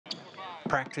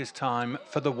Practice time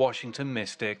for the Washington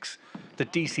Mystics. The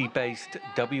DC-based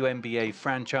WNBA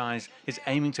franchise is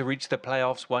aiming to reach the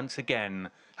playoffs once again,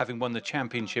 having won the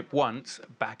championship once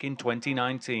back in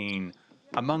 2019.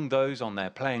 Among those on their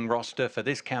playing roster for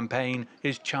this campaign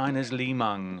is China's Li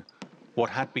Meng. What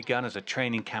had begun as a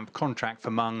training camp contract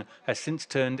for Meng has since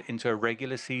turned into a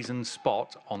regular season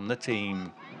spot on the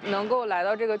team.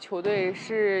 I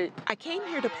came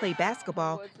here to play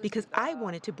basketball because I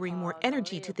wanted to bring more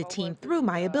energy to the team through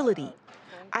my ability.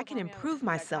 I can improve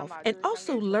myself and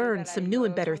also learn some new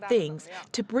and better things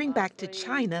to bring back to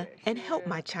China and help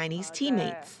my Chinese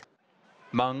teammates.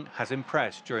 Meng has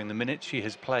impressed during the minutes she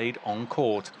has played on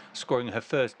court, scoring her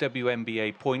first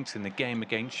WNBA points in the game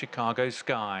against Chicago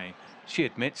Sky. She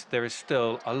admits there is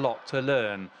still a lot to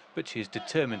learn, but she is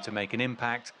determined to make an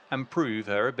impact and prove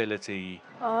her ability.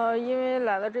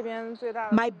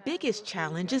 My biggest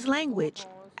challenge is language.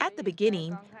 At the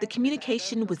beginning, the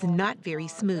communication was not very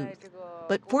smooth.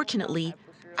 But fortunately,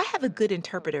 I have a good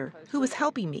interpreter who is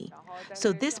helping me.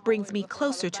 So this brings me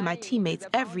closer to my teammates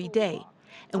every day.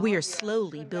 And we are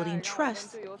slowly building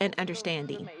trust and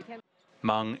understanding.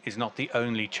 Meng is not the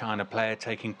only China player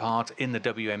taking part in the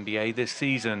WNBA this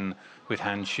season, with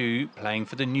Han Xu playing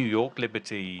for the New York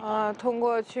Liberty.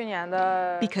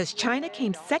 Because China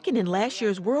came second in last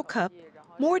year's World Cup,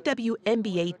 more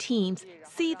WNBA teams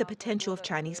see the potential of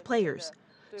Chinese players.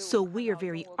 So we are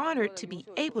very honored to be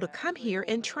able to come here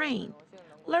and train,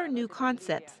 learn new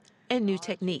concepts and new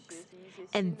techniques.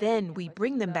 And then we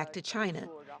bring them back to China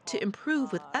to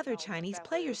improve with other Chinese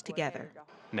players together.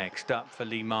 Next up for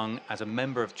Li Meng as a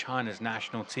member of China's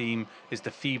national team is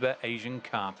the FIBA Asian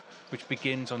Cup, which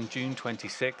begins on June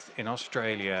 26th in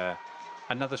Australia.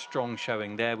 Another strong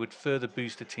showing there would further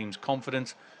boost the team's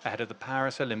confidence ahead of the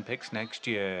Paris Olympics next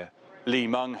year. Li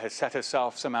Meng has set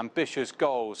herself some ambitious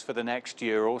goals for the next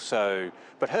year or so,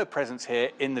 but her presence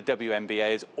here in the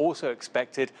WNBA is also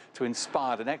expected to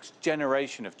inspire the next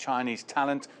generation of Chinese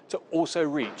talent to also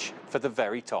reach for the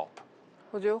very top.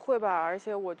 I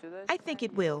think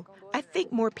it will. I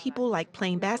think more people like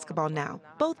playing basketball now,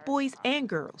 both boys and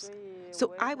girls.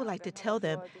 So I would like to tell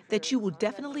them that you will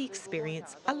definitely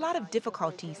experience a lot of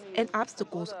difficulties and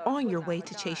obstacles on your way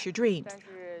to chase your dreams.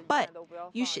 But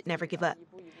you should never give up.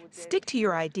 Stick to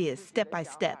your ideas step by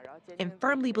step and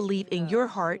firmly believe in your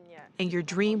heart, and your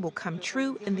dream will come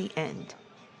true in the end.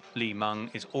 Li Meng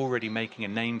is already making a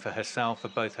name for herself for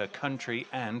both her country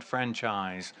and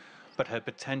franchise, but her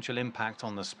potential impact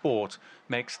on the sport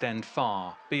may extend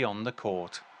far beyond the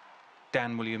court.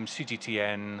 Dan Williams,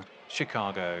 CGTN,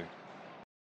 Chicago.